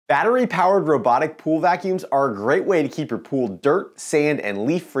Battery-powered robotic pool vacuums are a great way to keep your pool dirt, sand, and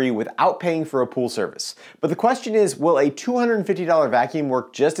leaf-free without paying for a pool service. But the question is, will a $250 vacuum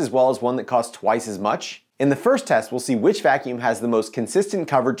work just as well as one that costs twice as much? In the first test, we'll see which vacuum has the most consistent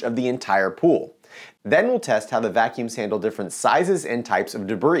coverage of the entire pool. Then we'll test how the vacuums handle different sizes and types of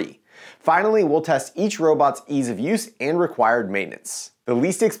debris. Finally, we'll test each robot's ease of use and required maintenance. The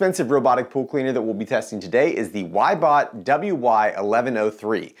least expensive robotic pool cleaner that we'll be testing today is the Wybot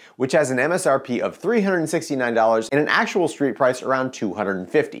WY1103, which has an MSRP of $369 and an actual street price around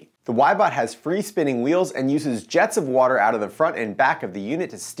 $250. The Wybot has free spinning wheels and uses jets of water out of the front and back of the unit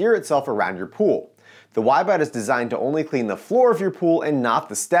to steer itself around your pool. The Wybot is designed to only clean the floor of your pool and not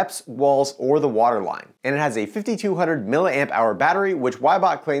the steps, walls, or the water line. And it has a 5200 mAh battery, which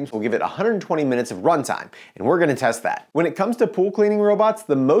Wybot claims will give it 120 minutes of runtime, and we're going to test that. When it comes to pool cleaning robots,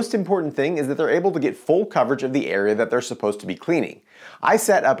 the most important thing is that they're able to get full coverage of the area that they're supposed to be cleaning. I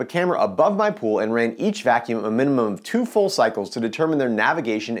set up a camera above my pool and ran each vacuum a minimum of 2 full cycles to determine their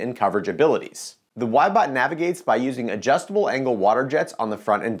navigation and coverage abilities. The Wybot navigates by using adjustable angle water jets on the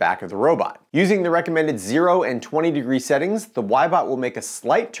front and back of the robot. Using the recommended 0 and 20 degree settings, the Wybot will make a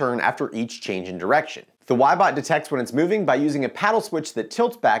slight turn after each change in direction. The Wybot detects when it's moving by using a paddle switch that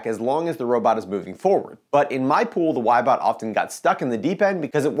tilts back as long as the robot is moving forward. But in my pool, the Wybot often got stuck in the deep end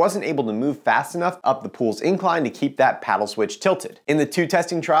because it wasn't able to move fast enough up the pool's incline to keep that paddle switch tilted. In the 2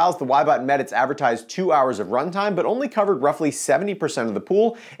 testing trials, the Wybot met its advertised 2 hours of runtime, but only covered roughly 70% of the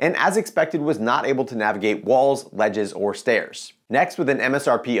pool, and as expected was not able to navigate walls, ledges, or stairs. Next, with an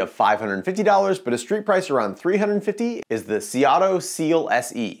MSRP of $550 but a street price around $350, is the Seauto Seal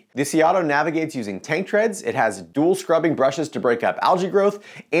SE. The Seauto navigates using tank treads, it has dual scrubbing brushes to break up algae growth,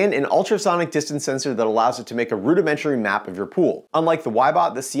 and an ultrasonic distance sensor that allows it to make a rudimentary map of your pool. Unlike the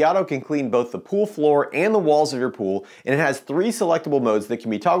Wybot, the Seauto can clean both the pool floor and the walls of your pool, and it has 3 selectable modes that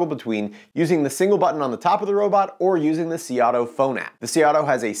can be toggled between using the single button on the top of the robot or using the Seauto phone app. The Seauto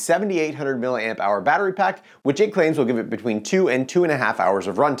has a 7800 mAh battery pack, which it claims will give it between 2 and 2.5 hours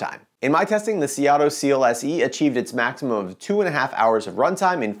of runtime. In my testing, the Seauto Seal SE achieved its maximum of 2.5 hours of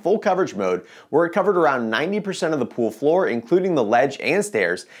runtime in full coverage mode, where it covered around 90% of the pool floor, including the ledge and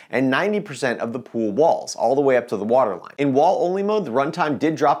stairs, and 90% of the pool walls, all the way up to the water line. In wall-only mode, the runtime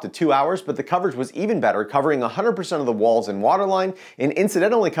did drop to 2 hours, but the coverage was even better, covering 100% of the walls and water line, and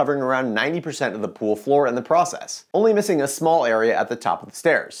incidentally covering around 90% of the pool floor in the process, only missing a small area at the top of the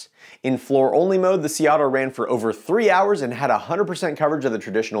stairs. In floor-only mode, the Seauto ran for over 3 hours and had 100% coverage of the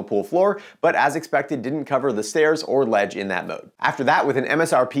traditional pool floor, but as expected didn't cover the stairs or ledge in that mode. After that, with an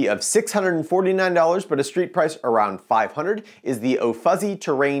MSRP of $649 but a street price around $500, is the Ofuzzi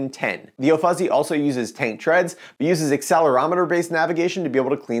Terrain 10. The Ofuzzi also uses tank treads, but uses accelerometer-based navigation to be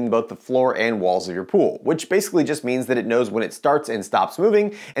able to clean both the floor and walls of your pool, which basically just means that it knows when it starts and stops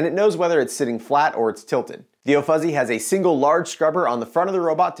moving, and it knows whether it's sitting flat or it's tilted. The Ofuzzi has a single large scrubber on the front of the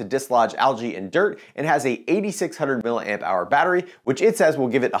robot to dislodge algae and dirt, and has a 8600 mAh battery, which it says will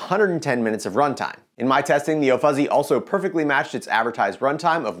give it 110 minutes of runtime. In my testing, the Ofuzzi also perfectly matched its advertised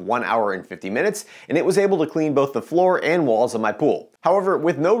runtime of 1 hour and 50 minutes, and it was able to clean both the floor and walls of my pool. However,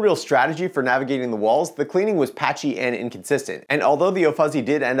 with no real strategy for navigating the walls, the cleaning was patchy and inconsistent. And although the Ofuzzi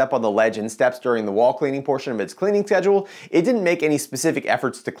did end up on the ledge and steps during the wall cleaning portion of its cleaning schedule, it didn't make any specific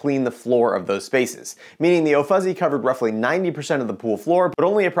efforts to clean the floor of those spaces, meaning the Ofuzzi covered roughly 90% of the pool floor, but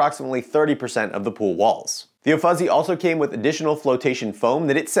only approximately 30% of the pool walls. The Ofuzzi also came with additional flotation foam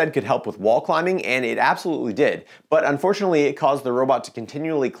that it said could help with wall climbing, and it absolutely did, but unfortunately it caused the robot to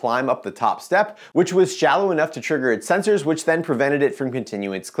continually climb up the top step, which was shallow enough to trigger its sensors, which then prevented it from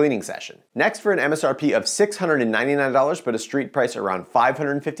continuing its cleaning session. Next, for an MSRP of $699 but a street price around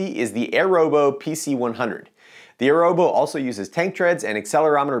 $550, is the AiRROBO PC100. The AiRROBO also uses tank treads and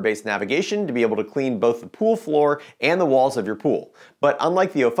accelerometer-based navigation to be able to clean both the pool floor and the walls of your pool. But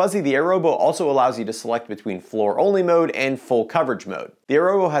unlike the Ofuzzi, the AiRROBO also allows you to select between floor-only mode and full coverage mode. The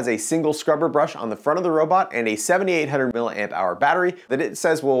AiRROBO has a single scrubber brush on the front of the robot and a 7800 mAh battery that it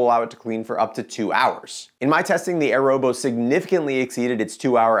says will allow it to clean for up to 2 hours. In my testing, the AiRROBO significantly exceeded its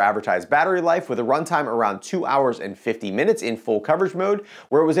 2-hour advertised battery life with a runtime around 2 hours and 50 minutes in full coverage mode,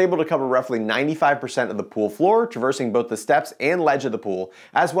 where it was able to cover roughly 95% of the pool floor, traversing both the steps and ledge of the pool,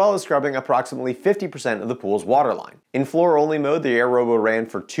 as well as scrubbing approximately 50% of the pool's water line. In floor-only mode, the AiRROBO ran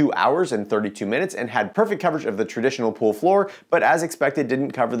for 2 hours and 32 minutes and had perfect coverage of the traditional pool floor, but as expected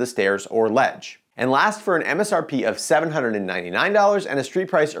didn't cover the stairs or ledge. And last, for an MSRP of $799 and a street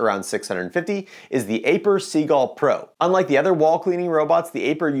price around $650, is the Aiper Seagull Pro. Unlike the other wall cleaning robots,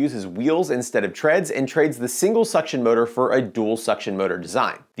 the Aiper uses wheels instead of treads and trades the single suction motor for a dual suction motor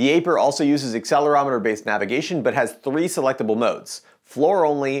design. The Aiper also uses accelerometer-based navigation but has 3 selectable modes: floor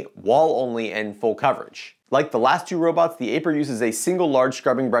only, wall only, and full coverage. Like the last two robots, the Aiper uses a single large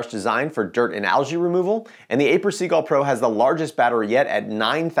scrubbing brush design for dirt and algae removal, and the Aiper Seagull Pro has the largest battery yet at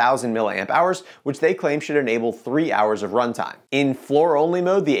 9,000 milliamp hours, which they claim should enable 3 hours of runtime. In floor-only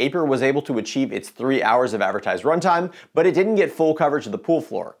mode, the Aiper was able to achieve its 3 hours of advertised runtime, but it didn't get full coverage of the pool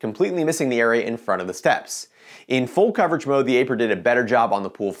floor, completely missing the area in front of the steps. In full coverage mode, the Aiper did a better job on the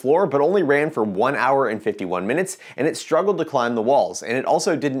pool floor, but only ran for 1 hour and 51 minutes, and it struggled to climb the walls, and it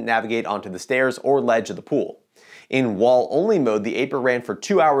also didn't navigate onto the stairs or ledge of the pool. In wall-only mode, the Aiper ran for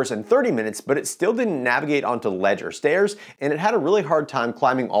 2 hours and 30 minutes, but it still didn't navigate onto ledge or stairs, and it had a really hard time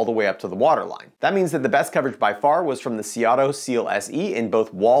climbing all the way up to the waterline. That means that the best coverage by far was from the Seauto Seal SE in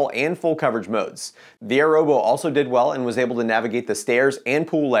both wall and full coverage modes. The AiRROBO also did well and was able to navigate the stairs and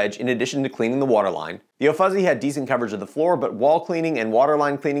pool ledge in addition to cleaning the waterline. The Ofuzzi had decent coverage of the floor, but wall cleaning and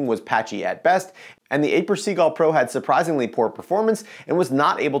waterline cleaning was patchy at best, and the Aiper Seagull Pro had surprisingly poor performance and was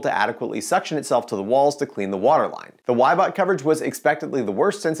not able to adequately suction itself to the walls to clean the waterline. The Wybot coverage was expectedly the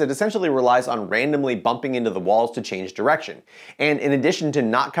worst since it essentially relies on randomly bumping into the walls to change direction. And in addition to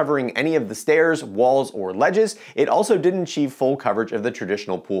not covering any of the stairs, walls, or ledges, it also didn't achieve full coverage of the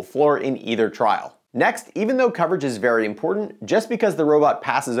traditional pool floor in either trial. Next, even though coverage is very important, just because the robot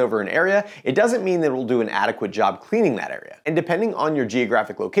passes over an area, it doesn't mean that it will do an adequate job cleaning that area. And depending on your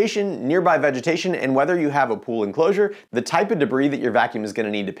geographic location, nearby vegetation, and whether you have a pool enclosure, the type of debris that your vacuum is going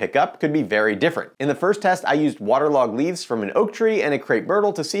to need to pick up could be very different. In the first test, I used waterlogged leaves from an oak tree and a crepe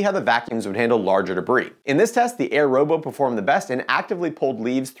myrtle to see how the vacuums would handle larger debris. In this test, the AiRROBO performed the best and actively pulled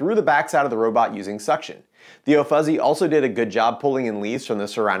leaves through the backside of the robot using suction. The Ofuzzi also did a good job pulling in leaves from the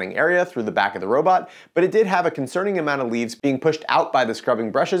surrounding area through the back of the robot, but it did have a concerning amount of leaves being pushed out by the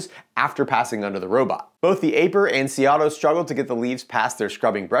scrubbing brushes after passing under the robot. Both the Aiper and Seauto struggled to get the leaves past their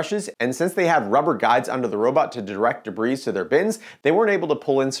scrubbing brushes, and since they have rubber guides under the robot to direct debris to their bins, they weren't able to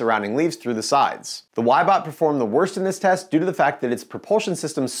pull in surrounding leaves through the sides. The Wybot performed the worst in this test due to the fact that its propulsion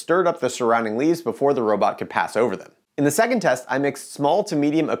system stirred up the surrounding leaves before the robot could pass over them. In the second test, I mixed small to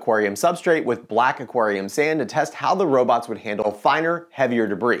medium aquarium substrate with black aquarium sand to test how the robots would handle finer, heavier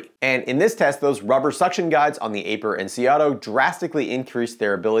debris. And in this test, those rubber suction guides on the Aiper and Seauto drastically increased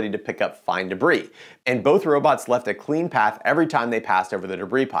their ability to pick up fine debris, and both robots left a clean path every time they passed over the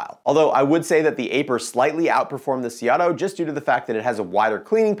debris pile. Although I would say that the Aiper slightly outperformed the Seauto just due to the fact that it has a wider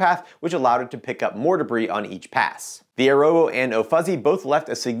cleaning path, which allowed it to pick up more debris on each pass. The AiRROBO and Ofuzzi both left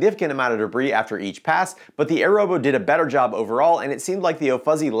a significant amount of debris after each pass, but the AiRROBO did a better job overall, and it seemed like the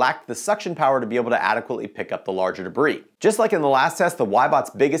Ofuzzi lacked the suction power to be able to adequately pick up the larger debris. Just like in the last test, the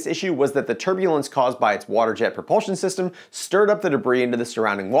Wybot's biggest issue was that the turbulence caused by its water jet propulsion system stirred up the debris into the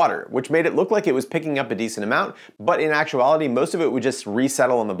surrounding water, which made it look like it was picking up a decent amount, but in actuality, most of it would just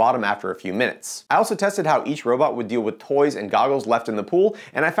resettle on the bottom after a few minutes. I also tested how each robot would deal with toys and goggles left in the pool,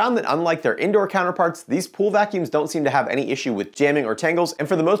 and I found that unlike their indoor counterparts, these pool vacuums don't seem to have any issue with jamming or tangles, and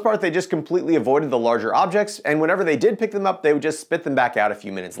for the most part, they just completely avoided the larger objects, and whenever they did pick them up, they would just spit them back out a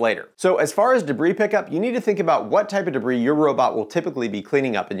few minutes later. So as far as debris pickup, you need to think about what type of debris your robot will typically be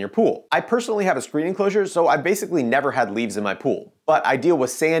cleaning up in your pool. I personally have a screen enclosure, so I basically never had leaves in my pool. But I deal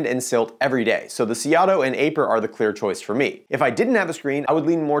with sand and silt every day, so the Seauto and Aiper are the clear choice for me. If I didn't have a screen, I would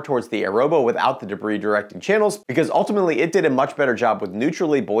lean more towards the AiRROBO without the debris directing channels, because ultimately it did a much better job with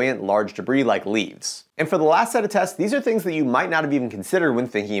neutrally buoyant large debris like leaves. And for the last set of tests, these are things that you might not have even considered when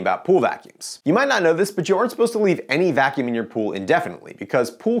thinking about pool vacuums. You might not know this, but you aren't supposed to leave any vacuum in your pool indefinitely,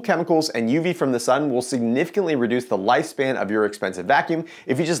 because pool chemicals and UV from the sun will significantly reduce the lifespan of your expensive vacuum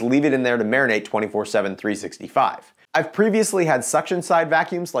if you just leave it in there to marinate 24/7, 365. I've previously had suction side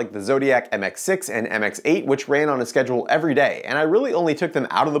vacuums like the Zodiac MX6 and MX8, which ran on a schedule every day, and I really only took them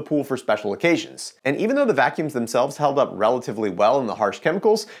out of the pool for special occasions. And even though the vacuums themselves held up relatively well in the harsh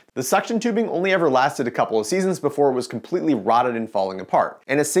chemicals, the suction tubing only ever lasted a couple of seasons before it was completely rotted and falling apart.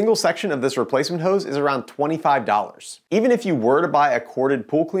 And a single section of this replacement hose is around $25. Even if you were to buy a corded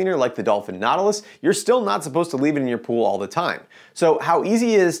pool cleaner like the Dolphin Nautilus, you're still not supposed to leave it in your pool all the time. So how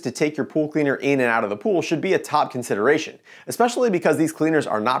easy it is to take your pool cleaner in and out of the pool should be a top consideration, especially because these cleaners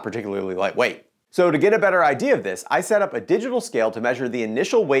are not particularly lightweight. So to get a better idea of this, I set up a digital scale to measure the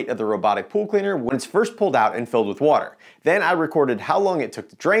initial weight of the robotic pool cleaner when it's first pulled out and filled with water. Then I recorded how long it took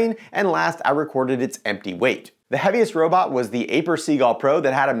to drain, and last I recorded its empty weight. The heaviest robot was the Aiper Seagull Pro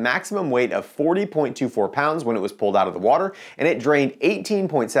that had a maximum weight of 40.24 pounds when it was pulled out of the water, and it drained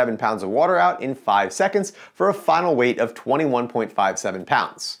 18.7 pounds of water out in 5 seconds for a final weight of 21.57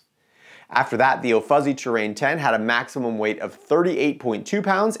 pounds. After that, the Ofuzzi Terrain 10 had a maximum weight of 38.2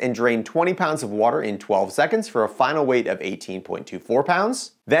 pounds and drained 20 pounds of water in 12 seconds for a final weight of 18.24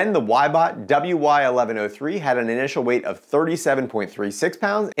 pounds. Then the Wybot WY1103 had an initial weight of 37.36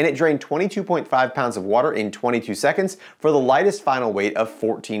 pounds and it drained 22.5 pounds of water in 22 seconds for the lightest final weight of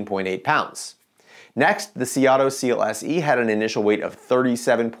 14.8 pounds. Next, the Seauto Seal SE had an initial weight of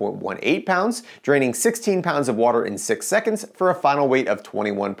 37.18 pounds, draining 16 pounds of water in 6 seconds for a final weight of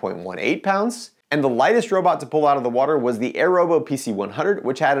 21.18 pounds. And the lightest robot to pull out of the water was the AiRROBO PC100,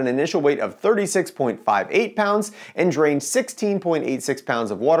 which had an initial weight of 36.58 pounds and drained 16.86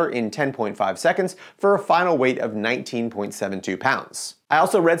 pounds of water in 10.5 seconds for a final weight of 19.72 pounds. I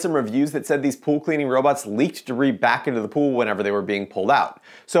also read some reviews that said these pool cleaning robots leaked debris back into the pool whenever they were being pulled out.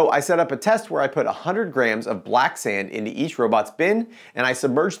 So I set up a test where I put 100 grams of black sand into each robot's bin and I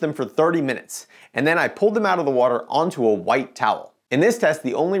submerged them for 30 minutes. And then I pulled them out of the water onto a white towel. In this test,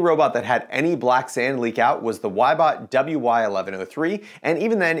 the only robot that had any black sand leak out was the Wybot WY1103, and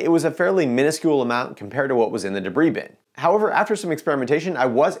even then, it was a fairly minuscule amount compared to what was in the debris bin. However, after some experimentation, I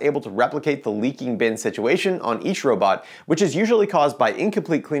was able to replicate the leaking bin situation on each robot, which is usually caused by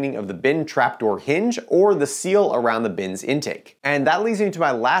incomplete cleaning of the bin trapdoor hinge or the seal around the bin's intake. And that leads me to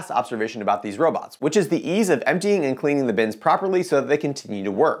my last observation about these robots, which is the ease of emptying and cleaning the bins properly so that they continue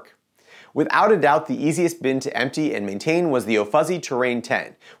to work. Without a doubt, the easiest bin to empty and maintain was the Ofuzzi Terrain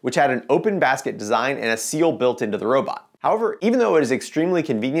 10, which had an open basket design and a seal built into the robot. However, even though it is extremely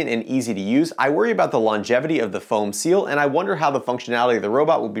convenient and easy to use, I worry about the longevity of the foam seal and I wonder how the functionality of the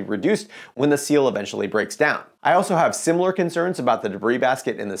robot will be reduced when the seal eventually breaks down. I also have similar concerns about the debris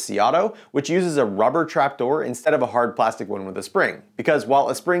basket in the Seauto, which uses a rubber trapdoor instead of a hard plastic one with a spring. Because while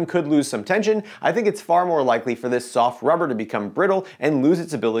a spring could lose some tension, I think it's far more likely for this soft rubber to become brittle and lose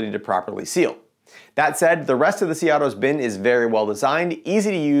its ability to properly seal. That said, the rest of the Seauto's bin is very well designed,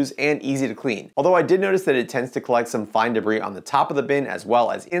 easy to use, and easy to clean. Although I did notice that it tends to collect some fine debris on the top of the bin as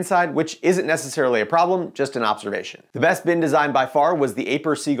well as inside, which isn't necessarily a problem, just an observation. The best bin design by far was the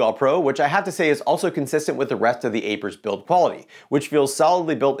Aiper Seagull Pro, which I have to say is also consistent with the rest of the Aiper's build quality, which feels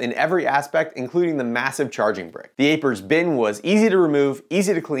solidly built in every aspect, including the massive charging brick. The Aiper's bin was easy to remove,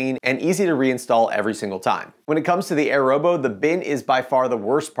 easy to clean, and easy to reinstall every single time. When it comes to the AiRROBO, the bin is by far the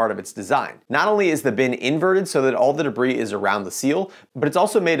worst part of its design. Not only is the bin inverted so that all the debris is around the seal, but it's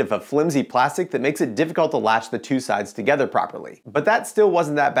also made of a flimsy plastic that makes it difficult to latch the two sides together properly. But that still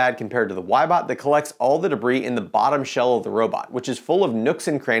wasn't that bad compared to the Wybot that collects all the debris in the bottom shell of the robot, which is full of nooks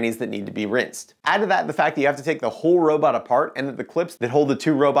and crannies that need to be rinsed. Add to that the fact that you have to take the whole robot apart and that the clips that hold the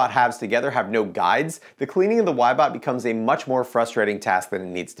two robot halves together have no guides, the cleaning of the Wybot becomes a much more frustrating task than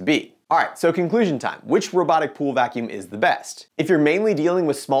it needs to be. Alright, so conclusion time. Which robotic pool vacuum is the best? If you're mainly dealing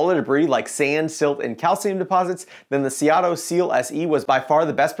with smaller debris like sand, silt, and calcium deposits, then the Seauto Seal SE was by far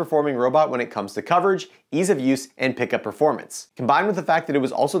the best performing robot when it comes to coverage, ease of use, and pickup performance. Combined with the fact that it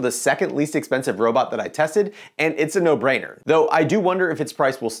was also the second least expensive robot that I tested, and it's a no-brainer. Though I do wonder if its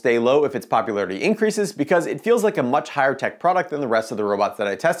price will stay low if its popularity increases, because it feels like a much higher tech product than the rest of the robots that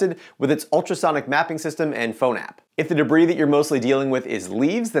I tested with its ultrasonic mapping system and phone app. If the debris that you're mostly dealing with is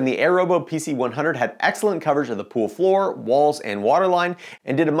leaves, then the AiRROBO PC100 had excellent coverage of the pool floor, walls, and waterline,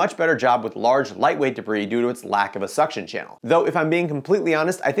 and did a much better job with large, lightweight debris due to its lack of a suction channel. Though if I'm being completely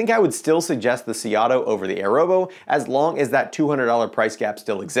honest, I think I would still suggest the Seauto over the AiRROBO as long as that $200 price gap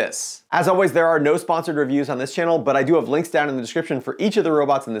still exists. As always, there are no sponsored reviews on this channel, but I do have links down in the description for each of the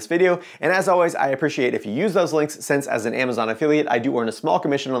robots in this video, and as always, I appreciate if you use those links since as an Amazon affiliate, I do earn a small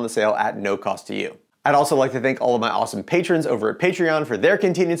commission on the sale at no cost to you. I'd also like to thank all of my awesome patrons over at Patreon for their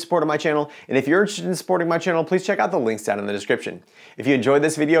continued support of my channel, and if you're interested in supporting my channel, please check out the links down in the description. If you enjoyed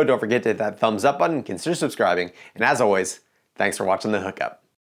this video, don't forget to hit that thumbs up button, consider subscribing, and as always, thanks for watching The Hookup.